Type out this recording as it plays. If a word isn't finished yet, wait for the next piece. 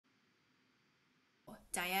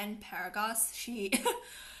Diane Paragas,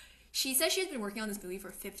 she says she's been working on this movie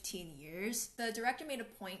for 15 years. The director made a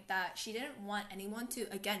point that she didn't want anyone to,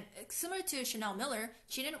 again, similar to Chanel Miller,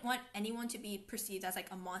 she didn't want anyone to be perceived as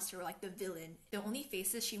like a monster or like the villain. The only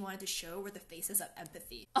faces she wanted to show were the faces of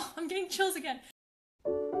empathy. Oh, I'm getting chills again.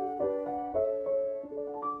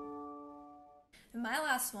 And my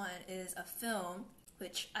last one is a film,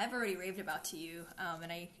 which I've already raved about to you,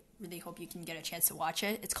 and I really hope you can get a chance to watch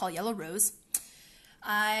it. It's called Yellow Rose.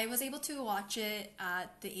 I was able to watch it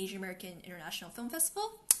at the Asian American International Film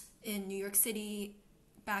Festival in New York City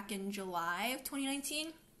back in July of 2019.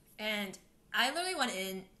 And I literally went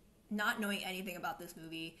in not knowing anything about this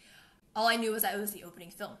movie. All I knew was that it was the opening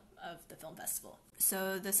film of the film festival.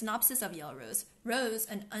 So the synopsis of Yellow Rose. Rose,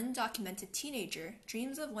 an undocumented teenager,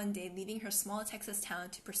 dreams of one day leaving her small Texas town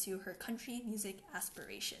to pursue her country music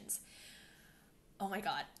aspirations. Oh my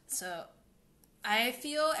god. So I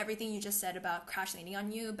feel everything you just said about Crash Landing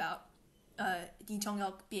on You, about Lee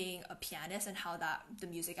Jong-il being a pianist and how that the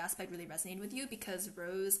music aspect really resonated with you, because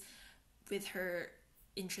Rose, with her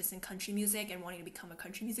interest in country music and wanting to become a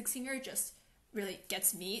country music singer, just really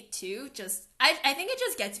gets me too. I think it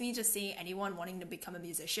just gets me just seeing anyone wanting to become a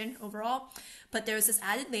musician overall. But there's this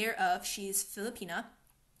added layer of she's Filipina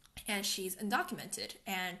and she's undocumented.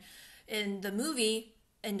 And in the movie,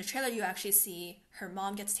 in the trailer, you actually see her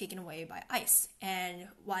mom gets taken away by ICE, and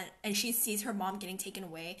she sees her mom getting taken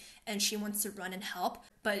away, and she wants to run and help,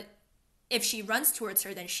 but if she runs towards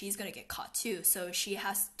her, then she's gonna get caught too. So she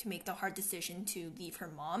has to make the hard decision to leave her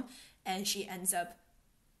mom, and she ends up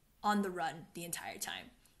on the run the entire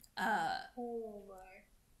time. Oh my.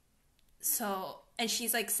 So, and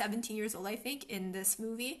she's like 17 years old, I think, in this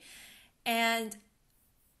movie, and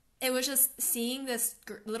it was just seeing this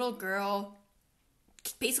little girl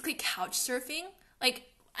basically couch surfing.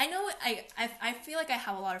 Like, I know I feel like I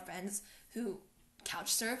have a lot of friends who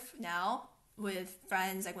couch surf now with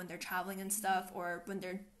friends, like when they're traveling and stuff, or when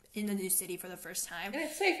they're in a new city for the first time. And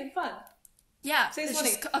it's safe and fun. Yeah, Saves it's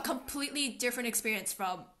money. just a completely different experience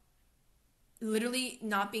from literally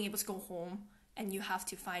not being able to go home and you have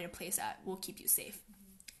to find a place that will keep you safe.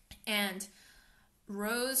 And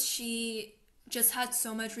Rose, she just had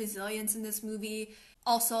so much resilience in this movie.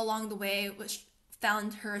 Also along the way, which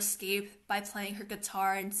found her escape by playing her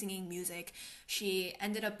guitar and singing music. She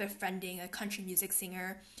ended up befriending a country music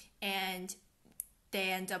singer, and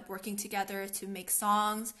they end up working together to make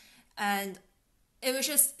songs. And it was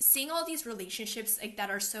just seeing all these relationships like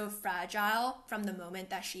that are so fragile from the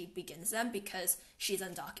moment that she begins them, because she's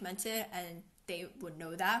undocumented and they would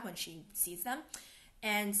know that when she sees them,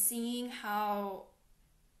 and seeing how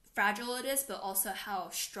fragile it is, but also how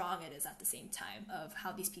strong it is at the same time, of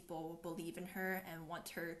how these people believe in her and want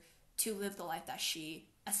her to live the life that she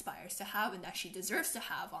aspires to have and that she deserves to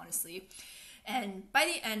have, honestly. And by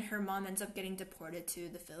the end, her mom ends up getting deported to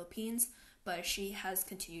the Philippines, but she has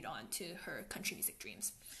continued on to her country music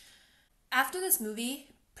dreams. After this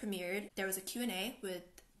movie premiered, there was a Q&A with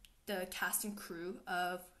the cast and crew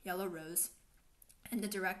of Yellow Rose, and the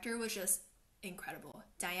director was just incredible.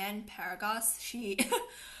 Diane Paragas,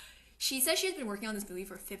 she says she's been working on this movie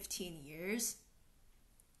for 15 years.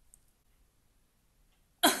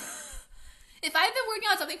 If I've been working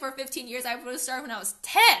on something for 15 years, I would have started when I was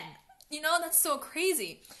 10. You know, that's so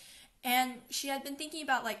crazy. And she had been thinking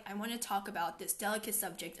about, like, I want to talk about this delicate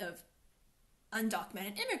subject of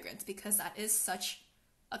undocumented immigrants, because that is such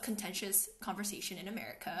a contentious conversation in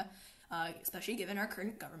America, especially given our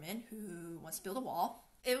current government who wants to build a wall.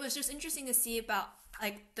 It was just interesting to see about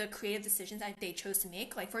like the creative decisions that they chose to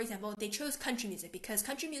make. Like, for example, they chose country music because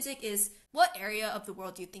country music is, what area of the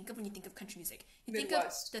world do you think of when you think of country music? You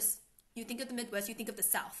Midwest. think of this, you think of the Midwest, you think of the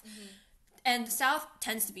South. Mm-hmm. And the South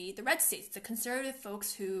tends to be the red states, the conservative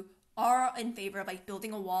folks who are in favor of like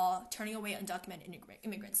building a wall, turning away undocumented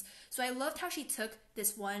immigrants. So I loved how she took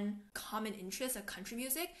this one common interest of country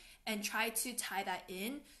music and tried to tie that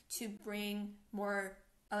in to bring more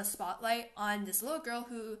a spotlight on this little girl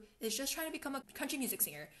who is just trying to become a country music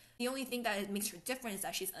singer. The only thing that makes her different is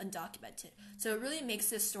that she's undocumented. So it really makes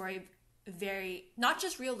this story very, not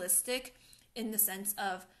just realistic in the sense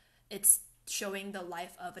of it's showing the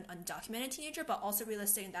life of an undocumented teenager, but also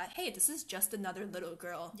realistic in that, hey, this is just another little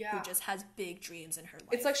girl who just has big dreams in her life.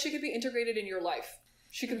 It's like she could be integrated in your life.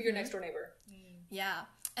 She could be your next door neighbor. Yeah.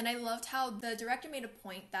 And I loved how the director made a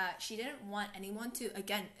point that she didn't want anyone to,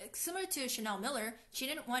 again, similar to Chanel Miller, she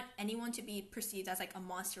didn't want anyone to be perceived as like a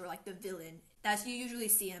monster or like the villain that you usually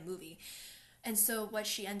see in a movie. And so what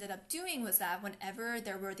she ended up doing was that whenever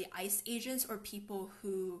there were the ICE agents or people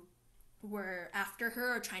who were after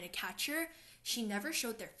her or trying to catch her, she never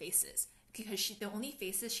showed their faces. because the only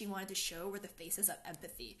faces she wanted to show were the faces of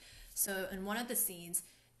empathy. So in one of the scenes,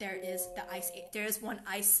 there is one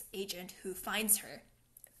ICE agent who finds her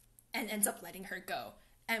and ends up letting her go,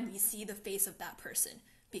 and we see the face of that person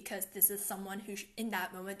because this is someone who in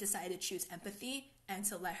that moment decided to choose empathy and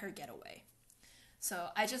to let her get away. So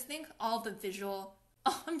I just think all the visual,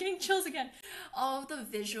 oh, I'm getting chills again, all of the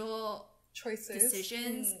visual choices,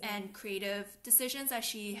 decisions and creative decisions that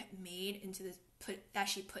she made into this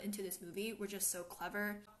put into this movie were just so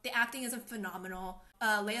clever. The acting isn't phenomenal.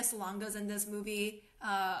 Lea Salonga's in this movie.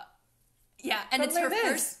 Yeah, and it's her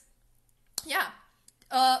first. Yeah.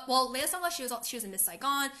 Well, Lea Salonga, she was in Miss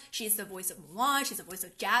Saigon. She's the voice of Mulan. She's the voice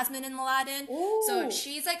of Jasmine in Aladdin. Ooh. So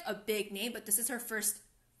she's like a big name, but this is her first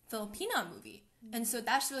Filipino movie, and so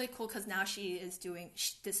that's really cool because now she is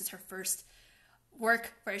this is her first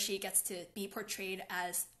work where she gets to be portrayed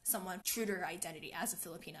as someone true to her identity as a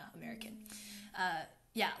Filipino American.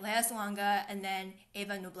 Yeah, Lea Salonga, and then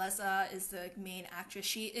Eva Noblezada is the main actress.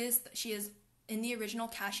 She is in the original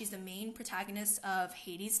cast. She's the main protagonist of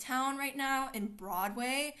Hadestown right now in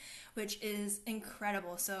Broadway, which is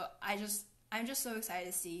incredible. So I'm just so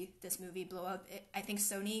excited to see this movie blow up. I think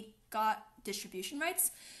Sony got distribution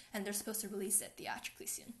rights, and they're supposed to release it theatrically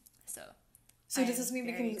soon. So does this mean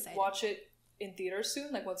we can watch it in theaters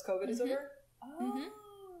soon, like once COVID is over?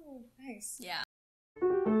 Oh, nice. Yeah.